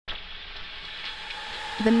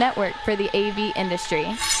the network for the AV industry.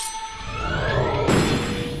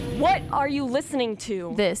 What are you listening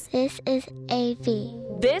to? This is AV.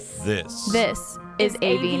 This is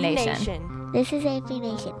AVNation. This is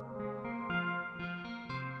AVNation.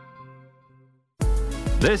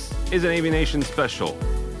 This is an AVNation special,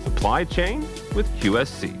 Supply Chain with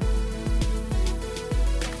QSC.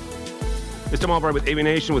 It's Tim Albright with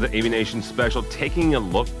AVNation with an AVNation special, taking a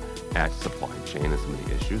look at supply chain and some of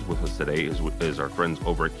the issues. With us today is our friends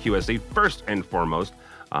over at QSC. First and foremost,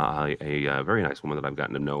 a very nice woman that I've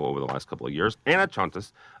gotten to know over the last couple of years, Anna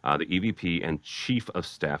Chontas, the EVP and Chief of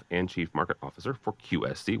Staff and Chief Market Officer for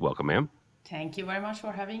QSC. Welcome, ma'am. Thank you very much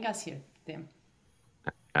for having us here, Tim.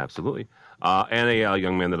 Absolutely. And a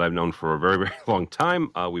young man that I've known for a very, very long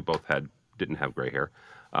time. We both didn't have gray hair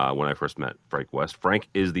when I first met Frank West. Frank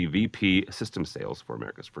is the VP System Sales for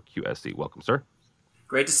Americas for QSC. Welcome, sir.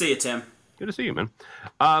 Great to see you, Tim. Good to see you, man.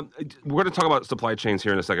 We're going to talk about supply chains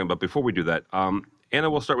here in a second, but before we do that, Anna,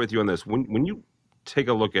 we'll start with you on this. When you take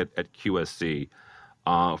a look at QSC,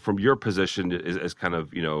 from your position as kind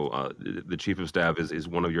of, the Chief of Staff is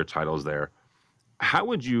one of your titles there, how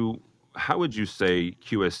would you say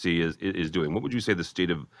QSC is doing? What would you say the state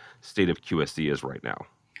of QSC is right now?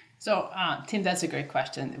 So, Tim, that's a great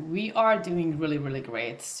question. We are doing really, really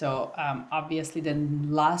great. So, obviously, the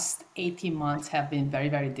last 18 months have been very,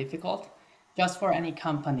 very difficult just for any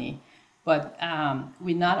company. But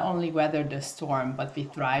we not only weathered the storm, but we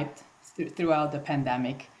thrived throughout the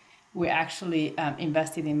pandemic. We actually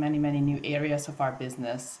invested in many, many new areas of our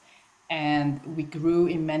business. And we grew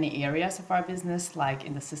in many areas of our business, like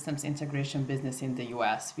in the systems integration business in the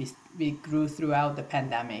US. We grew throughout the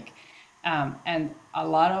pandemic. And a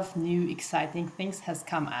lot of new exciting things has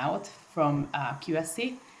come out from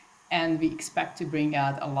QSC. And we expect to bring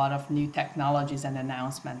out a lot of new technologies and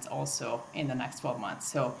announcements also in the next 12 months.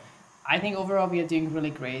 So I think overall we are doing really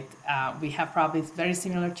great. We have probably very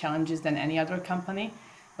similar challenges than any other company.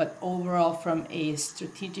 But overall, from a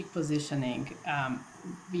strategic positioning,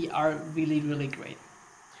 we are really, really great.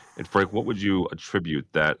 And Frank, what would you attribute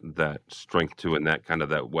that strength to and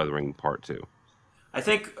that weathering part to? I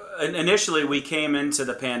think initially we came into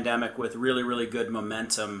the pandemic with really, really good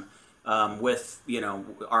momentum with,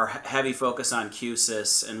 our heavy focus on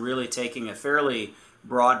QSYS and really taking a fairly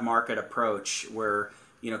broad market approach where,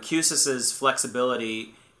 QSYS's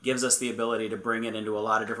flexibility gives us the ability to bring it into a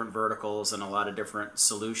lot of different verticals and a lot of different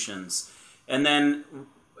solutions. And then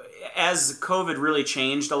as COVID really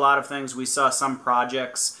changed a lot of things, we saw some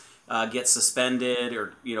projects get suspended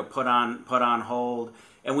or, put on hold.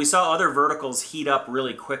 And we saw other verticals heat up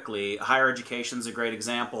really quickly. Higher education is a great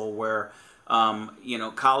example where,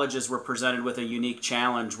 colleges were presented with a unique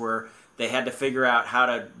challenge where they had to figure out how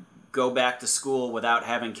to go back to school without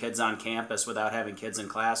having kids on campus, without having kids in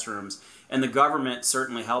classrooms. And the government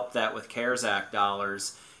certainly helped that with CARES Act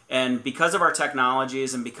dollars. And because of our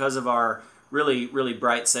technologies and because of our really, really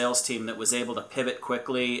bright sales team that was able to pivot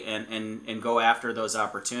quickly and go after those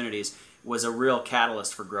opportunities was a real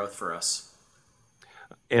catalyst for growth for us.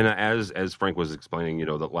 And as Frank was explaining,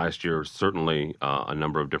 that last year certainly a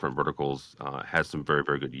number of different verticals had some very,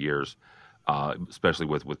 very good years, especially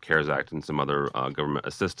with CARES Act and some other government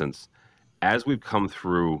assistance. As we've come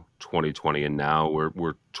through 2020 and now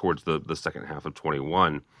we're towards the second half of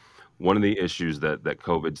 21, one of the issues that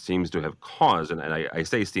COVID seems to have caused, and I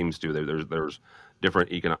say seems to, there's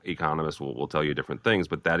different economists will tell you different things,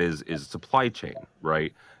 but that is supply chain,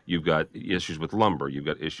 right? You've got issues with lumber, you've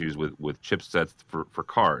got issues with chipsets for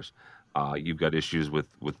cars, you've got issues with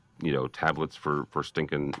tablets for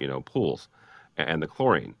stinking pools, and the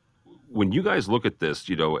chlorine. When you guys look at this,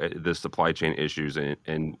 the supply chain issues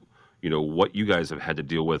and what you guys have had to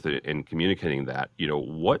deal with in communicating that,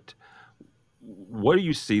 what do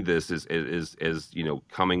you see this as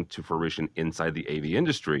coming to fruition inside the AV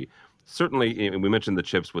industry? Certainly, we mentioned the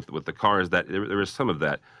chips with the cars, that there is some of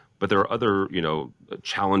that, but there are other,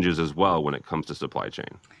 challenges as well when it comes to supply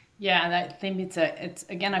chain. Yeah, and I think it's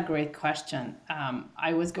again a great question.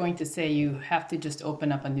 I was going to say you have to just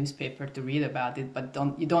open up a newspaper to read about it, but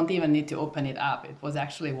you don't even need to open it up. It was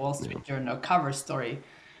actually Wall Street Journal cover story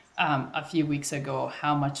a few weeks ago,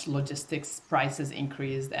 how much logistics prices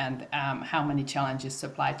increased and how many challenges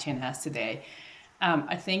supply chain has today.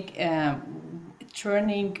 I think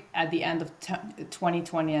turning at the end of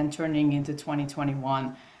 2020 and turning into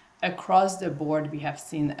 2021, across the board, we have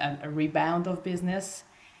seen a rebound of business.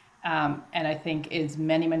 And I think it's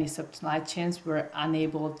many supply chains were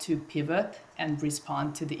unable to pivot and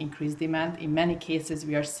respond to the increased demand. In many cases,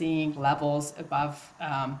 we are seeing levels above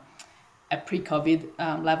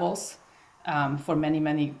pre-COVID levels. for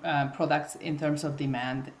many products in terms of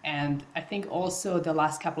demand. And I think also the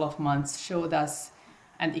last couple of months showed us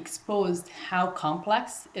and exposed how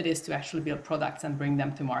complex it is to actually build products and bring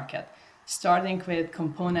them to market, starting with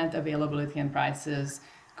component availability and prices,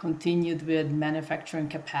 continued with manufacturing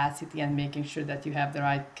capacity and making sure that you have the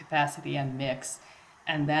right capacity and mix.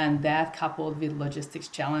 And then that coupled with logistics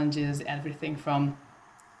challenges, everything from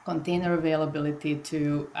container availability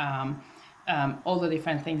to all the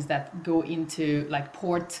different things that go into like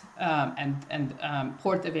port and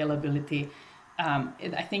port availability.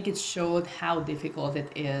 I think it showed how difficult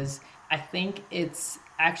it is. I think it's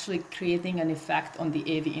actually creating an effect on the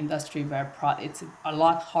AV industry where it's a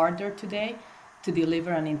lot harder today to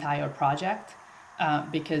deliver an entire project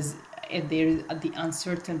because the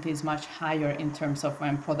uncertainty is much higher in terms of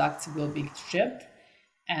when products will be shipped.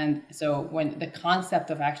 And so when the concept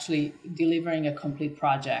of actually delivering a complete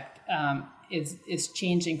project is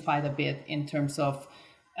changing quite a bit in terms of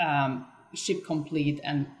ship complete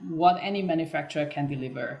and what any manufacturer can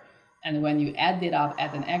deliver. And when you add it up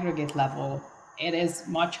at an aggregate level, it is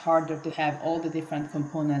much harder to have all the different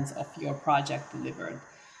components of your project delivered.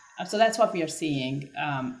 So that's what we are seeing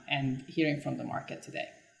and hearing from the market today.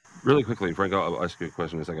 Really quickly, Frank, I'll ask you a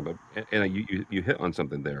question in a second, but and you hit on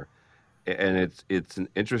something there, and it's an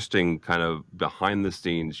interesting kind of behind the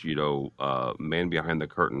scenes, man behind the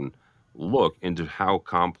curtain look into how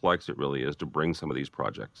complex it really is to bring some of these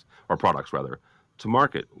projects or products rather to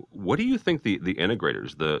market. What do you think the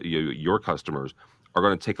integrators, your customers, are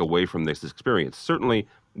going to take away from this experience? Certainly,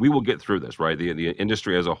 we will get through this, right? The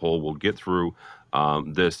industry as a whole will get through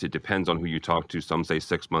this. It depends on who you talk to. Some say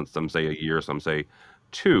 6 months, some say a year, some say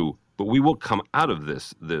 2. But we will come out of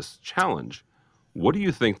this challenge. What do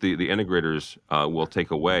you think the integrators will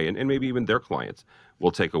take away, and maybe even their clients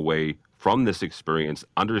will take away from this experience,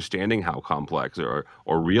 understanding how complex or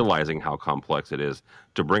realizing how complex it is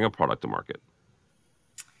to bring a product to market?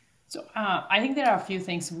 So I think there are a few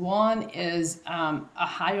things. One is a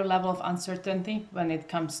higher level of uncertainty when it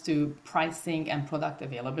comes to pricing and product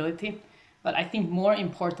availability. But I think more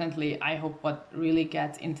importantly, I hope what really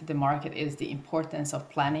gets into the market is the importance of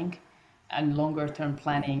planning and longer term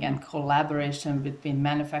planning and collaboration between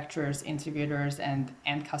manufacturers, integrators,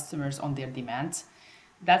 and customers on their demands.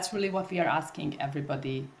 That's really what we are asking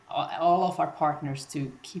everybody, all of our partners,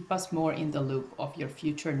 to keep us more in the loop of your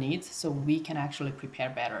future needs so we can actually prepare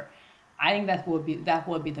better. I think that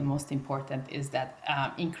will be the most important, is that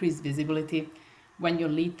increased visibility. When your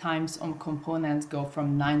lead times on components go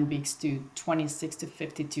from 9 weeks to 26 to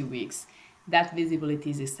 52 weeks, that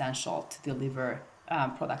visibility is essential to deliver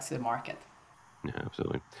products to the market. Yeah,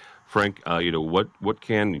 absolutely. Frank, what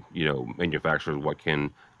can manufacturers, what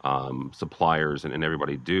can suppliers and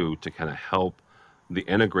everybody do to kind of help the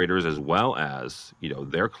integrators as well as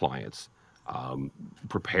their clients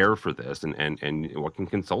prepare for this, and what can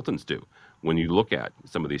consultants do when you look at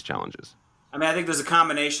some of these challenges? I mean, I think there's a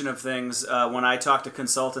combination of things. When I talk to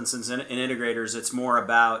consultants and integrators, it's more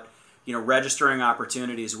about registering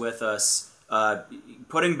opportunities with us,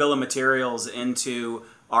 putting bill of materials into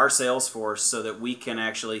our sales force so that we can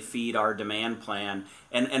actually feed our demand plan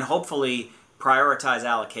and hopefully prioritize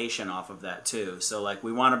allocation off of that too. So like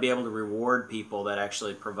we want to be able to reward people that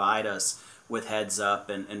actually provide us with heads up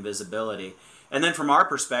and visibility. And then from our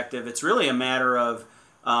perspective, it's really a matter of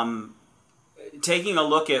taking a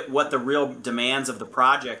look at what the real demands of the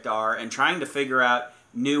project are and trying to figure out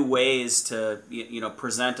new ways to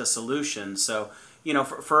present a solution. So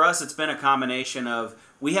for us, it's been a combination of,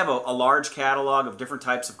 we have a large catalog of different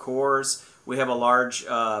types of cores. We have a large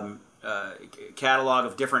catalog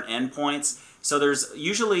of different endpoints. So there's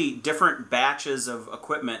usually different batches of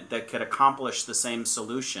equipment that could accomplish the same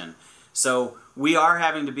solution. So we are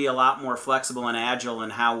having to be a lot more flexible and agile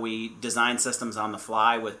in how we design systems on the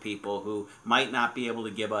fly with people who might not be able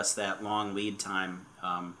to give us that long lead time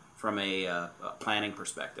from a planning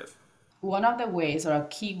perspective. One of the ways, or a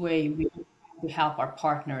key way we help our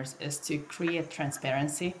partners, is to create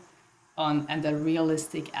transparency and a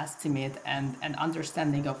realistic estimate and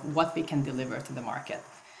understanding of what we can deliver to the market.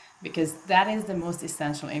 Because that is the most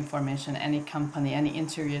essential information any company, any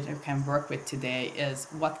integrator can work with today, is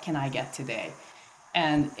what can I get today?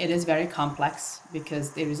 And it is very complex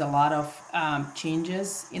because there is a lot of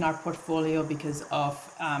changes in our portfolio because of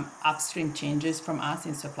upstream changes from us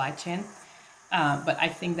in supply chain. But I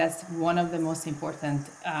think that's one of the most important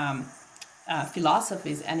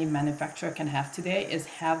philosophies any manufacturer can have today, is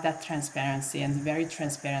have that transparency and very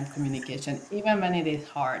transparent communication, even when it is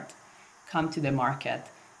hard, come to the market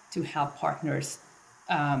to help partners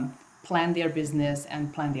plan their business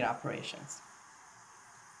and plan their operations.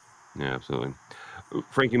 Yeah, absolutely.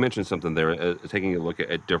 Frank, you mentioned something there, taking a look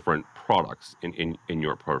at different products in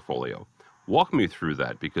your portfolio. Walk me through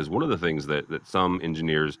that, because one of the things that some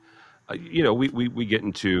engineers, we get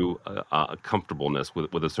into a comfortableness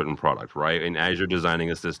with a certain product, right? And as you're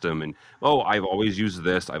designing a system, and I've always used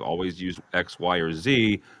this, I've always used X, Y, or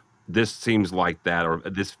Z. This seems like that, or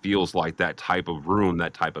this feels like that type of room,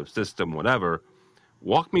 that type of system, whatever.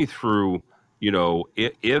 Walk me through,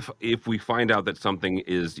 if we find out that something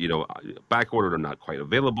is, back ordered or not quite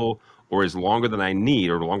available, or is longer than I need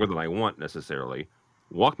or longer than I want necessarily.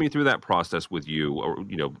 Walk me through that process with you, or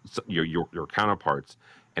your counterparts,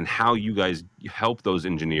 and how you guys help those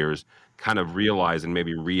engineers kind of realize and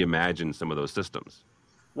maybe reimagine some of those systems.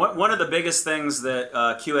 One of the biggest things that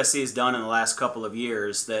QSC has done in the last couple of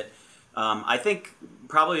years that I think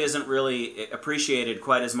probably isn't really appreciated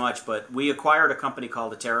quite as much, but we acquired a company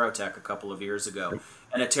called Aterotech a couple of years ago.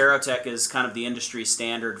 And Aterotech is kind of the industry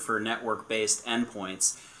standard for network-based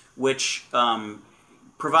endpoints, which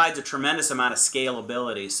provides a tremendous amount of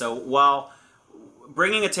scalability. So while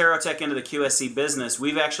bringing Aterotech into the QSC business,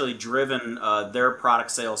 we've actually driven their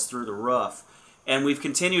product sales through the roof. And we've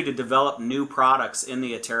continued to develop new products in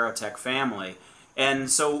the Aterotech family. And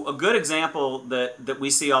so a good example that we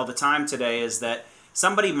see all the time today is that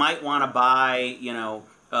somebody might want to buy,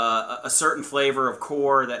 a certain flavor of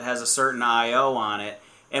core that has a certain I/O on it,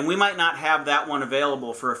 and we might not have that one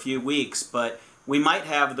available for a few weeks, but we might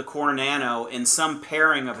have the Core Nano in some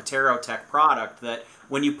pairing of a Aterotech product that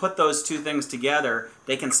when you put those two things together,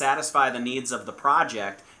 they can satisfy the needs of the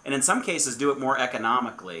project, and in some cases do it more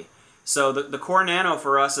economically. So the Core Nano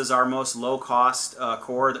for us is our most low-cost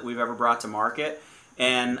core that we've ever brought to market,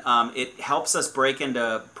 and it helps us break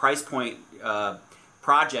into price point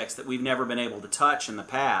projects that we've never been able to touch in the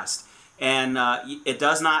past. And it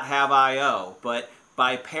does not have I/O, but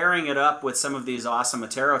by pairing it up with some of these awesome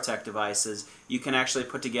Aterotech devices, you can actually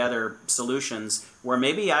put together solutions where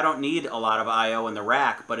maybe I don't need a lot of I/O in the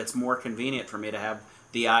rack, but it's more convenient for me to have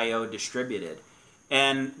the I/O distributed.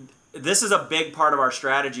 And this is a big part of our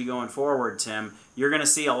strategy going forward, Tim. You're going to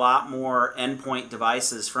see a lot more endpoint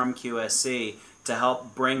devices from QSC to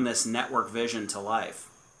help bring this network vision to life.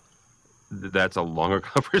 That's a longer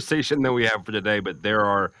conversation than we have for today, but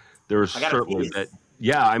there's certainly that.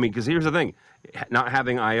 Yeah, I mean, because here's the thing, not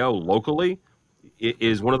having I/O locally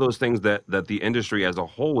is one of those things that the industry as a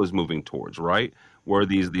whole is moving towards, right? Where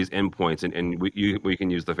these endpoints, and we can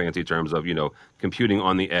use the fancy terms of computing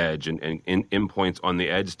on the edge and endpoints on the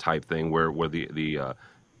edge type thing, where the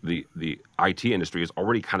IT industry is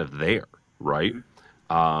already kind of there, right?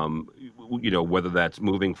 Whether that's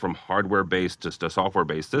moving from hardware based to software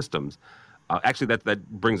based systems. Actually, that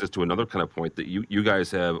brings us to another kind of point that you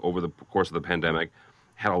guys have, over the course of the pandemic,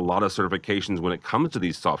 had a lot of certifications when it comes to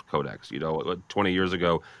these soft codecs. 20 years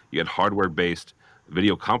ago, you had hardware-based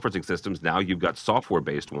video conferencing systems. Now you've got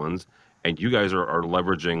software-based ones, and you guys are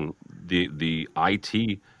leveraging the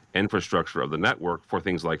IT infrastructure of the network for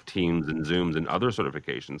things like Teams and Zooms and other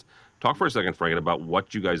certifications. Talk for a second, Frank, about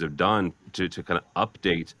what you guys have done to kind of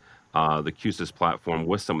update the QSys platform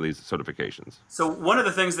with some of these certifications. So one of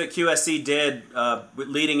the things that QSC did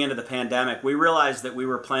leading into the pandemic, we realized that we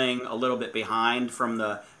were playing a little bit behind from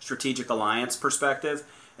the strategic alliance perspective,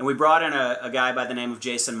 and we brought in a guy by the name of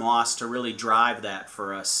Jason Moss to really drive that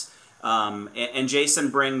for us. And Jason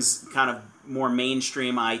brings kind of more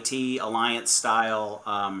mainstream IT alliance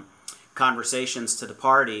style conversations to the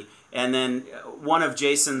party. And then one of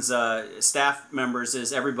Jason's staff members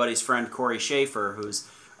is everybody's friend Corey Schaefer, who's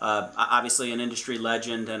obviously an industry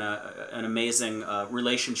legend and an amazing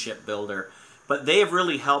relationship builder. But they have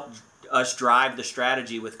really helped us drive the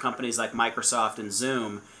strategy with companies like Microsoft and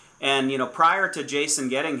Zoom. And prior to Jason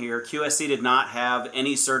getting here, QSC did not have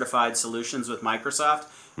any certified solutions with Microsoft.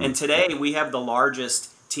 And today we have the largest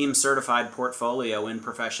team certified portfolio in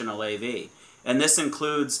professional AV. And this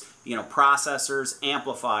includes, processors,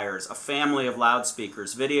 amplifiers, a family of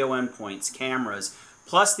loudspeakers, video endpoints, cameras,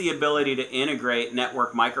 plus the ability to integrate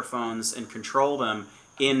network microphones and control them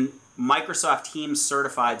in Microsoft Teams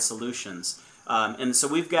certified solutions. And so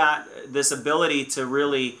we've got this ability to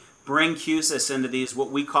really bring QSys into these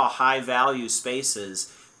what we call high value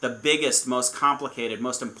spaces, the biggest, most complicated,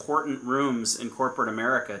 most important rooms in corporate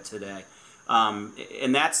America today.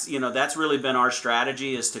 And that's really been our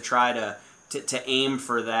strategy, is to try to aim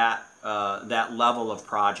for that level of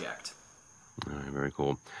project. All right, very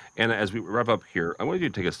cool. And as we wrap up here, I want you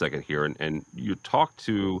to take a second here and you talk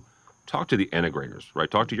to the integrators,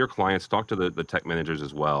 right? Talk to your clients, talk to the tech managers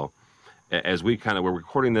as well. As we're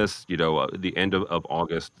recording this, the end of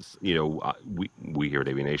August, we here at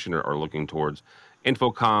AVNation are looking towards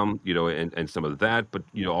Infocom, and some of that, but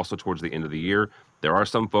also towards the end of the year. there are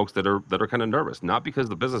some folks that are kind of nervous, not because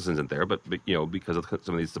the business isn't there, but because of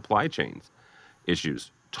some of these supply chains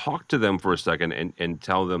issues. Talk to them for a second and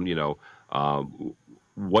tell them,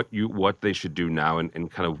 what they should do now,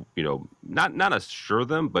 and kind of, not assure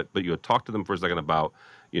them, but talk to them for a second about,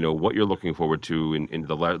 what you're looking forward to in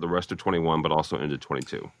the rest of 21, but also into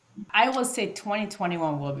 22. I will say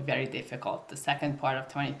 2021 will be very difficult. The second part of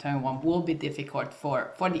 2021 will be difficult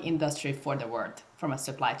for the industry, for the world, from a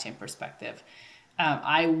supply chain perspective.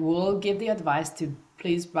 I will give the advice to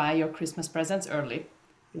please buy your Christmas presents early,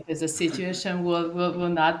 because the situation will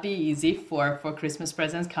not be easy for Christmas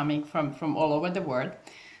presents coming from all over the world.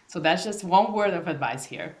 So that's just one word of advice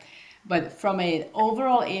here. But from an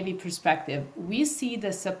overall AV perspective, we see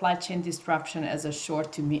the supply chain disruption as a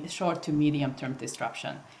short to medium term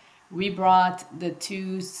disruption. We brought the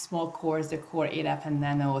two small cores, the Core 8F and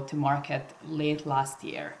Nano, to market late last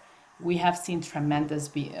year. We have seen tremendous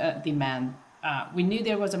demand. We knew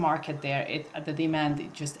there was a market there. The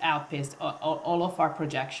demand just outpaced all of our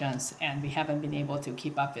projections, and we haven't been able to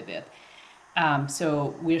keep up with it.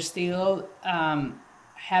 So we're still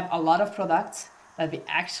have a lot of products that we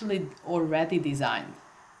actually already designed,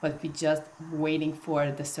 but we're just waiting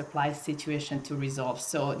for the supply situation to resolve.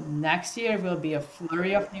 So next year will be a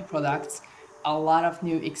flurry of new products, a lot of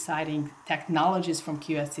new exciting technologies from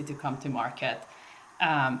QSC to come to market.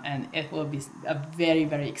 And it will be a very,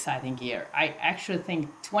 very exciting year. I actually think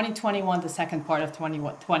 2021, the second part of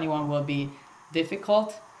 2021 will be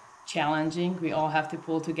difficult, challenging. We all have to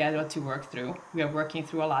pull together to work through. We are working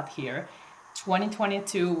through a lot here.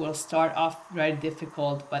 2022 will start off very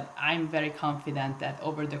difficult, but I'm very confident that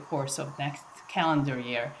over the course of next calendar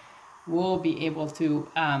year, we'll be able to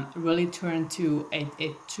really turn to a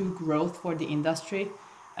true growth for the industry,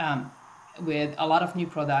 with a lot of new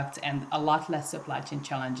products and a lot less supply chain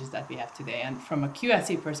challenges that we have today. And from a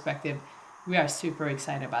QSC perspective, we are super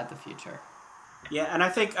excited about the future. Yeah, and I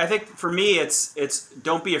think for me, it's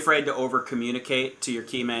don't be afraid to over communicate to your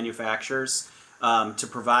key manufacturers, to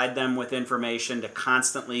provide them with information, to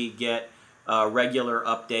constantly get regular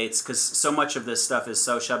updates, because so much of this stuff is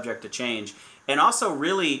so subject to change. And also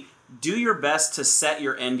really do your best to set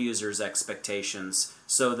your end users' expectations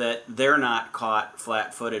so that they're not caught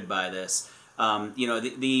flat-footed by this.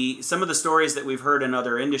 Some of the stories that we've heard in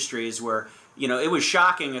other industries where, it was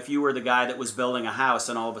shocking if you were the guy that was building a house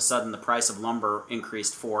and all of a sudden the price of lumber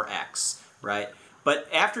increased 4x, right? But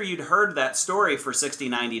after you'd heard that story for 60,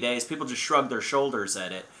 90 days, people just shrugged their shoulders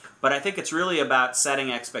at it. But I think it's really about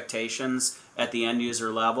setting expectations at the end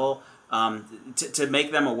user level, to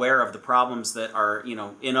make them aware of the problems that are,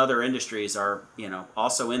 in other industries are,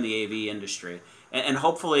 also in the AV industry. And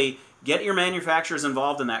hopefully get your manufacturers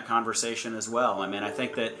involved in that conversation as well. I mean, I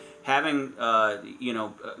think that having,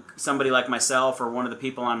 somebody like myself or one of the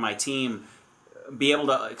people on my team be able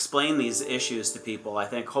to explain these issues to people, I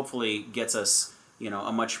think hopefully gets us,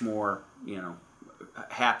 a much more,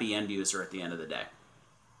 happy end user at the end of the day.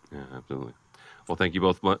 Yeah, absolutely. Well, thank you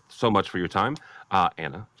both so much for your time.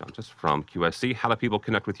 Anna Johnson from QSC. How do people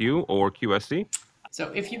connect with you or QSC?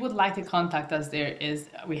 So if you would like to contact us,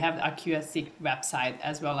 we have our QSC website,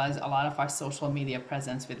 as well as a lot of our social media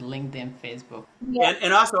presence with LinkedIn, Facebook. Yeah.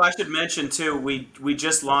 And also I should mention too, we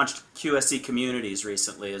just launched QSC communities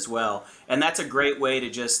recently as well. And that's a great way to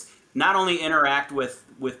just not only interact with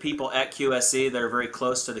people at QSC that are very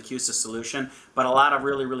close to the QSC solution, but a lot of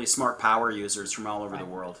really, really smart power users from all over the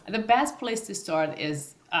world. The best place to start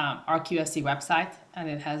is our QSC website, and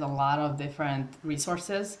it has a lot of different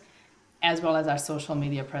resources, as well as our social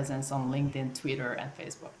media presence on LinkedIn, Twitter, and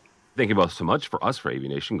Facebook. Thank you both so much. For us, for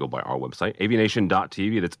AVNation, go by our website,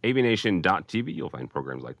 avnation.tv. That's avnation.tv. You'll find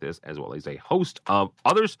programs like this, as well as a host of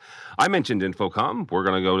others. I mentioned Infocom. We're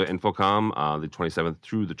going to go to Infocom the 27th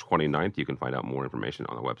through the 29th. You can find out more information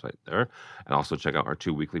on the website there. And also check out our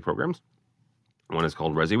 2 weekly programs. One is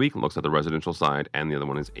called Resi Week, looks at the residential side, and the other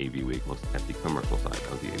one is AV Week, looks at the commercial side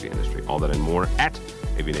of the AV industry. All that and more at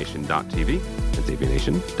avnation.tv. It's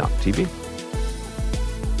avnation.tv.